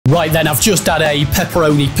Right then, I've just had a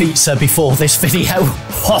pepperoni pizza before this video.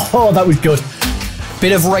 Oh, that was good.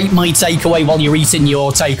 Bit of rate my takeaway while you're eating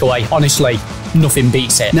your takeaway. Honestly, nothing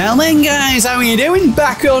beats it. Now then, guys, how are you doing?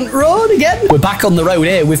 Back on road again? We're back on the road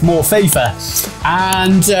here with more FIFA.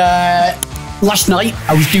 And last night,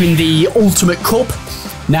 I was doing the Ultimate Cup.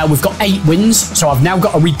 Now we've got 8 wins, so I've now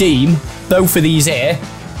got to redeem both of these here.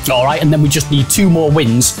 All right, and then we just need 2 more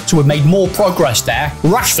wins. So we've made more progress there.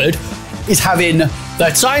 Rashford is having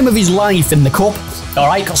the time of his life in the cup. All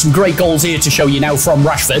right, got some great goals here to show you now from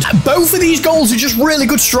Rashford. Both of these goals are just really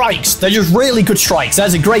good strikes. They're just really good strikes.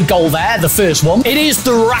 There's a great goal there, the first one. It is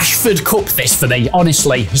the Rashford Cup, this, for me,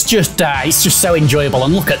 honestly. It's just so enjoyable.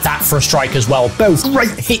 And look at that for a strike as well. Both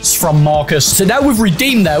great hits from Marcus. So now we've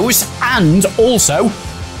redeemed those, and also,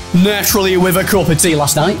 naturally, with a cup of tea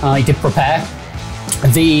last night, I did prepare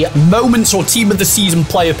the moments or team of the season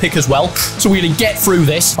player pick as well. So we're going to get through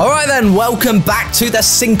this. All right then, welcome back to the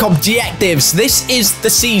Sync Objectives. This is the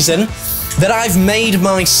season that I've made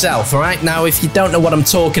myself, all right? Now, if you don't know what I'm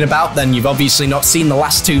talking about, then you've obviously not seen the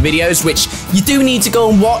last 2 videos, which you do need to go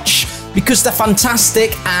and watch because they're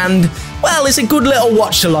fantastic and, well, it's a good little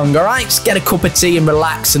watch along, all right? Just get a cup of tea and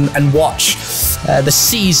relax and watch the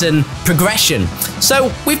season progression.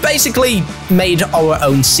 So we've basically made our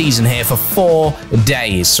own season here for 4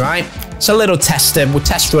 days, right? It's a little tester. We're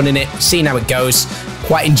test running it, seeing how it goes.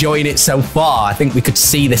 Quite enjoying it so far. I think we could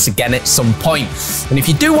see this again at some point. And if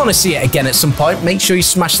you do want to see it again at some point, make sure you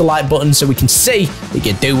smash the like button so we can see that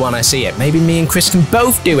you do want to see it. Maybe me and Chris can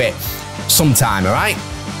both do it sometime, all right?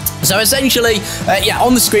 So essentially, yeah,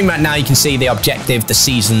 on the screen right now, you can see the objective, the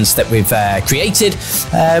seasons that we've created.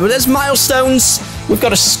 But there's milestones. We've got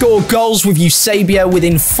to score goals with Eusebio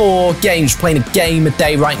within 4 games. We're playing a game a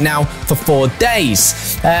day right now for 4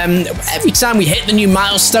 days. Every time we hit the new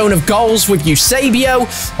milestone of goals with Eusebio,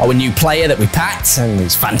 or a new player that we packed, and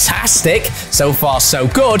it's fantastic. So far, so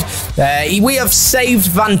good. We have saved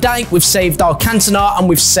Van Dijk, we've saved our Cantona, and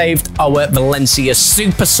we've saved our Valencia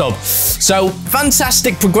super sub. So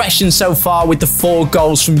fantastic progression so far with the 4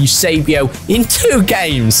 goals from Eusebio in 2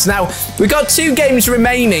 games. Now, we've got 2 games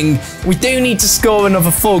remaining. We do need to score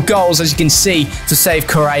another 4 goals, as you can see, to save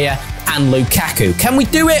Correa and Lukaku. Can we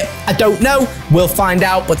do it? I don't know. We'll find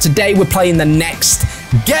out. But today we're playing the next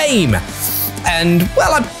game. And,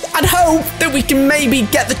 well, I'd hope that we can maybe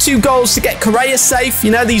get the 2 goals to get Correa safe.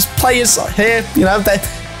 You know, these players here, you know, they're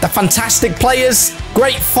fantastic players.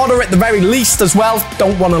 Great fodder at the very least as well.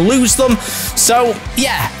 Don't want to lose them. So,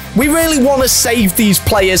 yeah, we really want to save these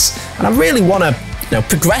players. And I really want to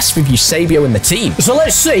progress with Eusebio in the team. So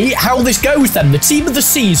let's see how this goes then. The team of the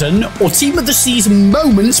season or team of the season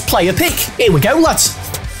moments player pick. Here we go, lads.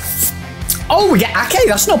 Oh, we get Ake.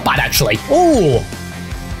 That's not bad, actually. Oh,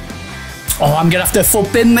 I'm going to have to foot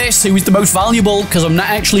bin this. Who is the most valuable? Because I'm not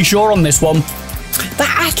actually sure on this one.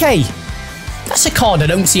 That Ake. That's a card I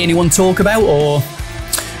don't see anyone talk about. Or,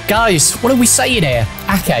 guys, what are we saying here?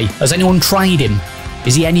 Ake. Has anyone tried him?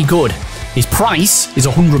 Is he any good? His price is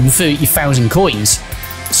 130,000 coins,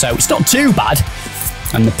 so it's not too bad.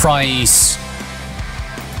 And the price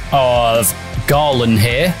of Garland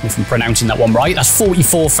here, if I'm pronouncing that one right, that's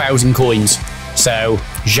 44,000 coins. So,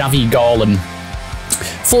 Xavi Garland,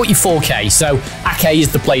 44k. So, Ake is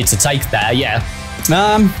the player to take there, yeah.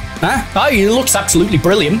 Oh, he looks absolutely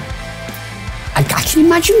brilliant. I can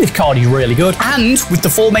imagine this card is really good. And with the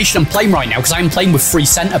formation I'm playing right now, because I'm playing with 3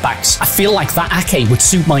 centre-backs, I feel like that Ake would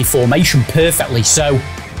suit my formation perfectly. So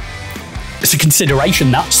it's a consideration,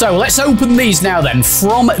 that. So let's open these now then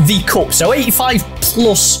from the cup. So 85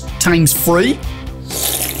 plus times 3.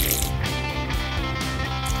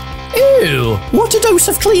 Ew, what a dose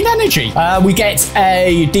of clean energy. We get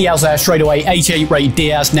a Diaz there straight away. 88 rated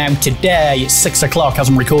Diaz. Now today, it's 6 o'clock as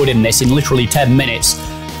I'm recording this in literally 10 minutes.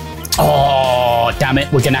 Oh, damn it.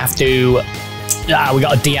 We're going to have to... we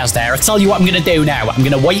got a Diaz there. I'll tell you what I'm going to do now. I'm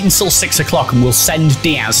going to wait until 6 o'clock and we'll send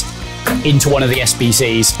Diaz into one of the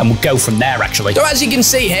SBCs and we'll go from there, actually. So as you can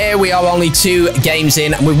see here, we are only 2 games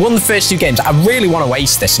in and we won the first 2 games. I really want to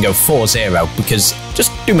waste this and go 4-0 because just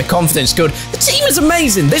do my confidence good. The team is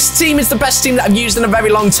amazing. This team is the best team that I've used in a very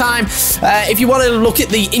long time. If you want to look at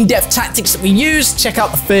the in-depth tactics that we use, check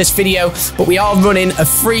out the first video. But we are running a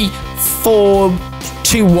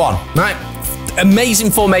 3-4-2-1, right?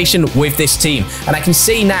 Amazing formation with this team. And I can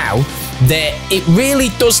see now that it really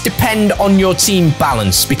does depend on your team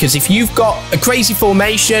balance, because if you've got a crazy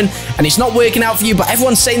formation and it's not working out for you, but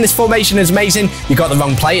everyone's saying this formation is amazing, you got the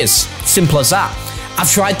wrong players. Simple as that. I've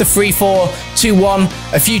tried the 3-4-2-1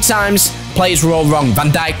 a few times. Players were all wrong. Van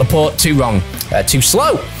Dijk, Laporte, too wrong. Too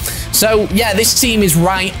slow. So, yeah, this team is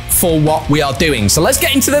right for what we are doing. So let's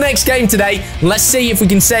get into the next game today. Let's see if we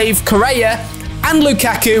can save Correa and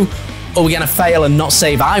Lukaku, or we're going to fail and not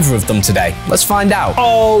save either of them today. Let's find out.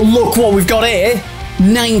 Oh, look what we've got here.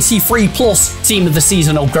 93 plus team of the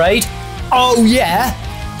season upgrade. Oh, yeah.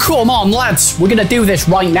 Come on, lads. We're going to do this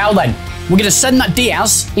right now, then. We're going to send that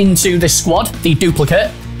Diaz into this squad, the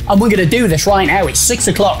duplicate. And we're going to do this right now. It's 6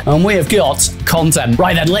 o'clock and we have got content.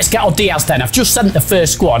 Right then, let's get our Diaz then. I've just sent the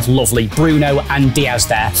first squad. Lovely. Bruno and Diaz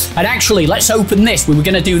there. And actually, let's open this. We were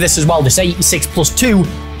going to do this as well. This 86 plus 2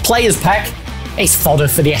 players pack. It's fodder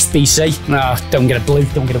for the SBC. Don't get a blue.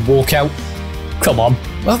 Don't get a walkout. Come on.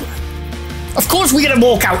 Well, of course we're going to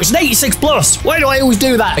walk out. It's an 86 plus. Why do I always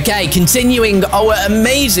do that? Okay, continuing our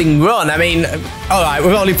amazing run. I mean, all right,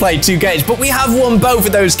 we've only played 2 games, but we have won both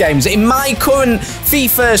of those games. In my current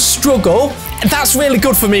FIFA struggle, that's really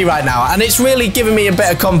good for me right now. And it's really given me a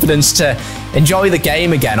bit of confidence to enjoy the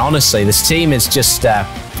game again. Honestly, this team is just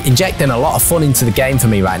injecting a lot of fun into the game for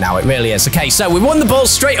me right now. It really is. Okay, so we won the ball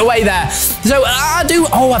straight away there. So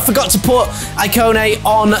I forgot to put Icone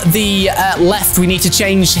on the left. We need to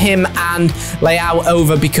change him and Leao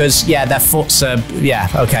over because, yeah, their foots are, yeah,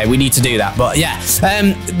 okay, we need to do that. But yeah,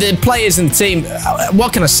 the players in the team,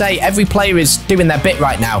 what can I say? Every player is doing their bit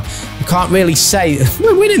right now. I can't really say,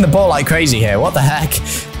 we're winning the ball like crazy here. What the heck?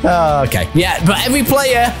 Oh, okay, yeah, but every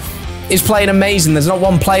player is playing amazing. There's not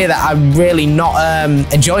one player that I'm really not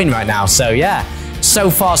enjoying right now. So yeah, so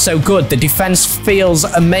far so good. The defense feels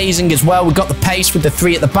amazing as well. We've got the pace with the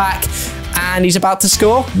 3 at the back, and he's about to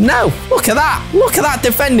score. No, look at that. Look at that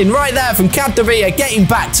defending right there from Cadderia, getting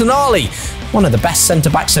back to Tonali. One of the best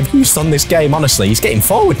centre-backs I've used on this game, honestly. He's getting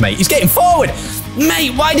forward, mate. He's getting forward.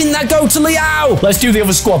 Mate, why didn't that go to Leao? Let's do the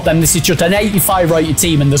other squad then. This is just an 85 rated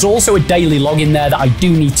team, and there's also a daily log in there that I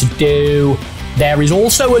do need to do. There is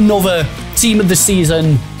also another team of the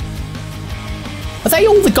season. Are they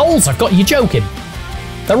all the goals I've got? You're joking?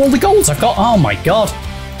 They're all the goals I've got? Oh my god.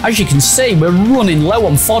 As you can see, we're running low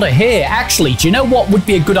on fodder here. Actually, do you know what would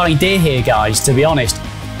be a good idea here, guys, to be honest?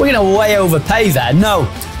 We're going to way overpay there. No.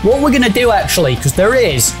 What we're going to do, actually, because there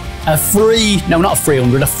is a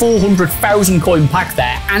 400,000 coin pack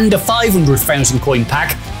there and a 500,000 coin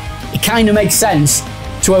pack. It kind of makes sense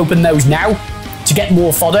to open those now to get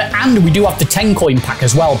more fodder, and we do have the 10 coin pack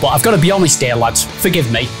as well. But I've got to be honest here, lads, forgive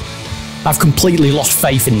me, I've completely lost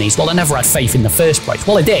faith in these. Well, I never had faith in the first place.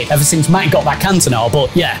 Well, I did ever since Matt got that Cantona, but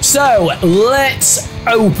yeah. So let's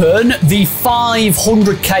open the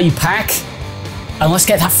 500k pack and let's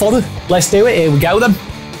get that fodder. Let's do it. Here we go then.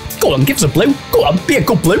 Go on, give us a blue. Go on, be a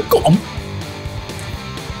good blue. Go on.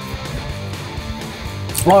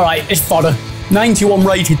 All right, it's fodder. 91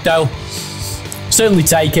 rated though. Certainly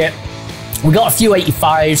take it. We got a few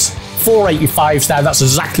 85s, 4 85s there. That's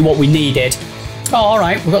exactly what we needed. Oh, all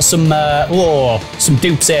right. We've got some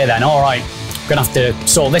dupes here then. All right. We're going to have to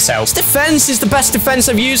sort this out. This defense is the best defense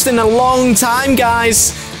I've used in a long time,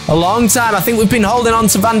 guys. A long time. I think we've been holding on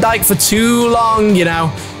to Van Dijk for too long, you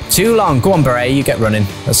know. Too long. Go on, Barea. You get running.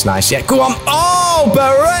 That's nice. Yeah, go on. Oh,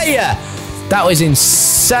 Barea. That was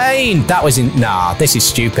insane. That was Nah, this is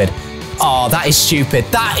stupid. Oh, that is stupid.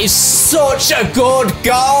 That is such a good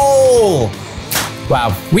goal.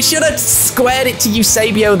 Wow. We should have squared it to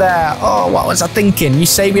Eusebio there. Oh, what was I thinking?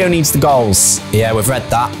 Eusebio needs the goals. Yeah, we've read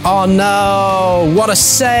that. Oh, no. What a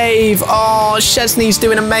save. Oh, Szczesny's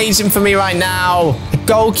doing amazing for me right now. The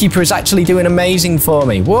goalkeeper is actually doing amazing for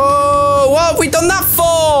me. Whoa. What have we done that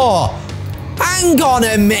for? Hang on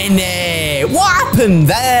a minute. What happened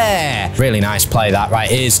there? Really nice play that. Right,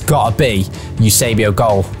 here's got to be Eusebio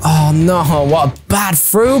goal. Oh, no. What a bad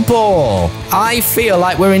through ball. I feel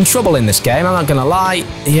like we're in trouble in this game. I'm not going to lie.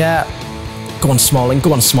 Yeah. Go on, Smalling.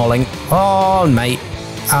 Go on, Smalling. Oh, mate.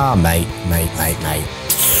 Ah, mate.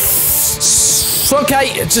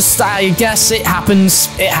 Okay, just, I guess it happens.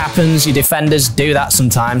 It happens. Your defenders do that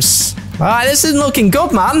sometimes. All right, this isn't looking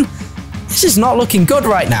good, man. This is not looking good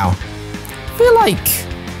right now. I feel like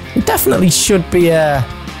it definitely should be a...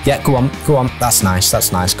 Yeah, go on. That's nice.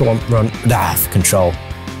 Go on, run. Control.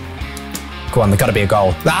 Go on, there's got to be a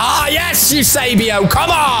goal. Ah, yes, Eusebio,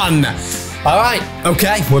 come on! All right,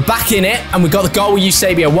 okay, we're back in it, and we've got the goal with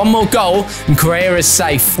Eusebio. One more goal, and Correa is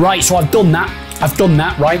safe. Right, so I've done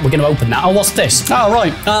that, right? We're going to open that. Oh, what's this? Oh,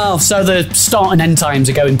 right. Oh, so the start and end times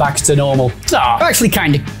are going back to normal. Oh, I'm actually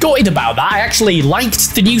kind of gutted about that. I actually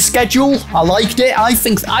liked the new schedule. I liked it. I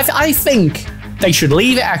think they should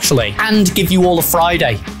leave it, actually, and give you all a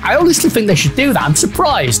Friday. I honestly think they should do that. I'm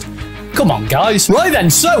surprised. Come on, guys. Right then,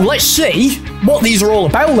 so let's see what these are all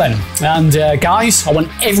about then. And guys, I want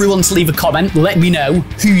everyone to leave a comment. Let me know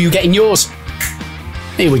who you get in yours.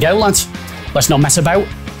 Here we go, lads. Let's not mess about.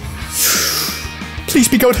 Please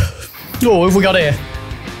be good. Oh, what have we got here?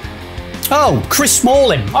 Oh, Chris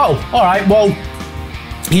Smalling. Oh, all right. Well,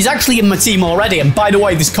 he's actually in my team already. And by the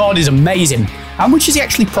way, this card is amazing. How much is he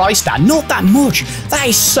actually priced at? Not that much. That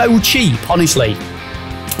is so cheap, honestly.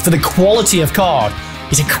 For the quality of card,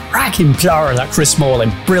 he's a cracking player, that Chris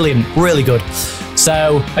Smalling. Brilliant, really good.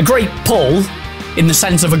 So, a great pull in the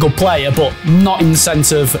sense of a good player, but not in the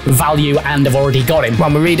sense of value and I've already got him.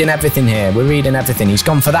 Well, we're reading everything here. We're reading everything. He's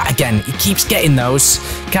gone for that again. He keeps getting those.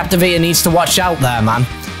 Captivator needs to watch out there, man.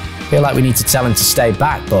 I feel like we need to tell him to stay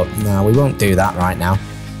back, but no, we won't do that right now.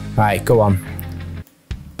 Right, go on.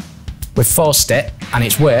 We've forced it, and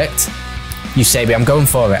it's worked. Eusebio, I'm going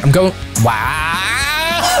for it. I'm going... Wow!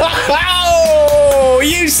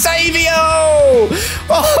 Eusebio!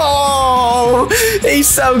 Oh! He's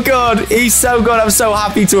so good. He's so good. I'm so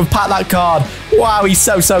happy to have packed that card. Wow, he's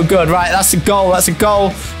so, so good. Right, that's a goal. That's a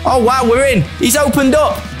goal. Oh, wow, we're in. He's opened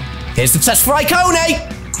up. Here's the test for Icone.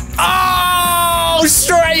 Oh,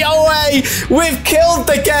 straight away. We've killed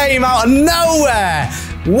the game out of nowhere.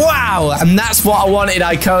 Wow, and that's what I wanted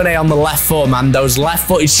Icone on the left foot, man. Those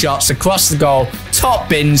left-footed shots across the goal. Top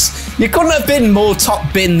bins. You couldn't have been more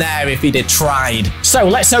top bin there if he'd have tried. So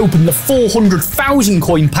let's open the 400,000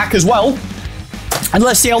 coin pack as well. And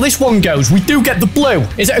let's see how this one goes. We do get the blue.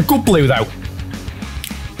 Is it a good blue, though?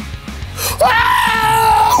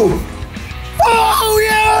 Oh! Oh,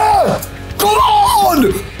 yeah! Come on!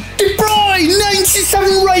 De Bruyne,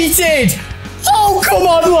 97 rated! Oh, come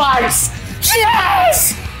on, lads!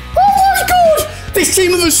 Yes! Oh, my God! This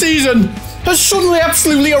team of the season has suddenly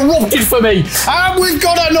absolutely erupted for me. And we've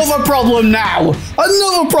got another problem now.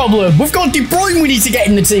 Another problem. We've got De Bruyne we need to get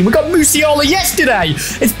in the team. We got Musiala yesterday.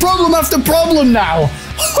 It's problem after problem now.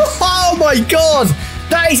 Oh, my God.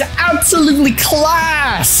 That is absolutely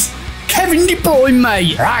class. Kevin De Bruyne,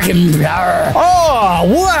 mate. Oh,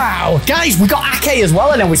 wow. Guys, we got Ake as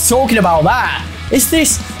well, and I was talking about that. Is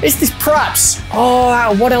this perhaps?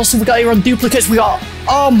 Oh, what else have we got here on duplicates? We got,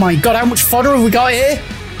 oh my God, how much fodder have we got here?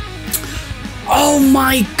 Oh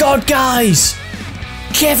my God, guys.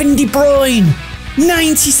 Kevin De Bruyne,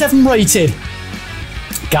 97 rated.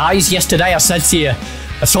 Guys, yesterday I said to you,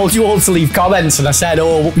 I told you all to leave comments and I said,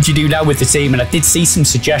 oh, what would you do now with the team? And I did see some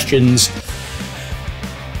suggestions.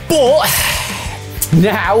 But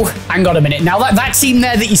now, hang on a minute. Now, that team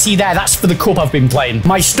there that you see there, that's for the cup I've been playing.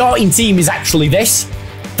 My starting team is actually this.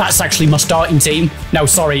 That's actually my starting team. No,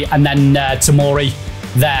 sorry. And then Tamori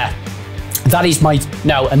there. That is my...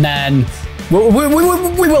 No, and then... We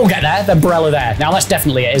will get there. Then Barella there. Now, that's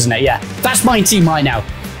definitely it, isn't it? Yeah. That's my team right now.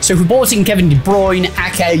 So if we brought in Kevin De Bruyne,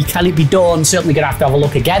 Ake, can it be done? Certainly going to have a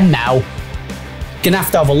look again now. Going to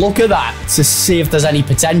have a look at that to see if there's any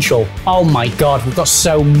potential. Oh, my God. We've got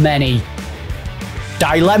so many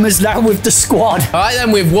dilemmas now with the squad. All right,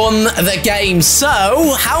 then, we've won the game.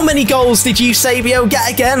 So, how many goals did Eusebio get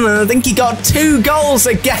again? I think he got 2 goals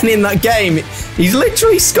again in that game. He's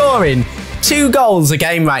literally scoring 2 goals a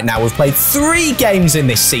game right now. We've played 3 games in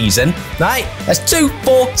this season, right? That's 2,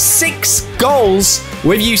 4, 6 goals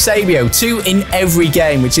with Eusebio. 2 in every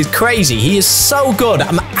game, which is crazy. He is so good.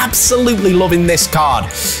 I'm absolutely loving this card.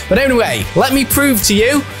 But anyway, let me prove to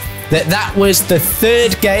you that was the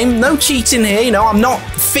 3rd game. No cheating here, you know, I'm not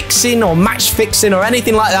fixing or match fixing or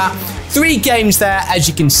anything like that. 3 games there, as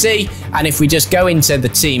you can see. And if we just go into the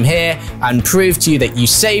team here and prove to you that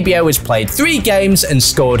Eusebio has played 3 games and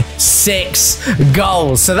scored 6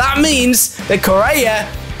 goals. So that means that Correa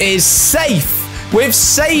is safe. We've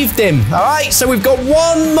saved him, all right? So we've got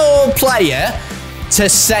 1 more player to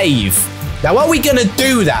save. Now, are we going to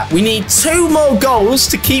do that? We need 2 more goals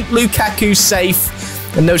to keep Lukaku safe.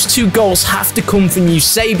 And those 2 goals have to come from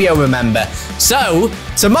Eusebio, remember. So,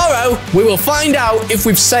 tomorrow, we will find out if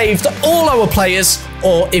we've saved all our players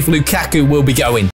or if Lukaku will be going.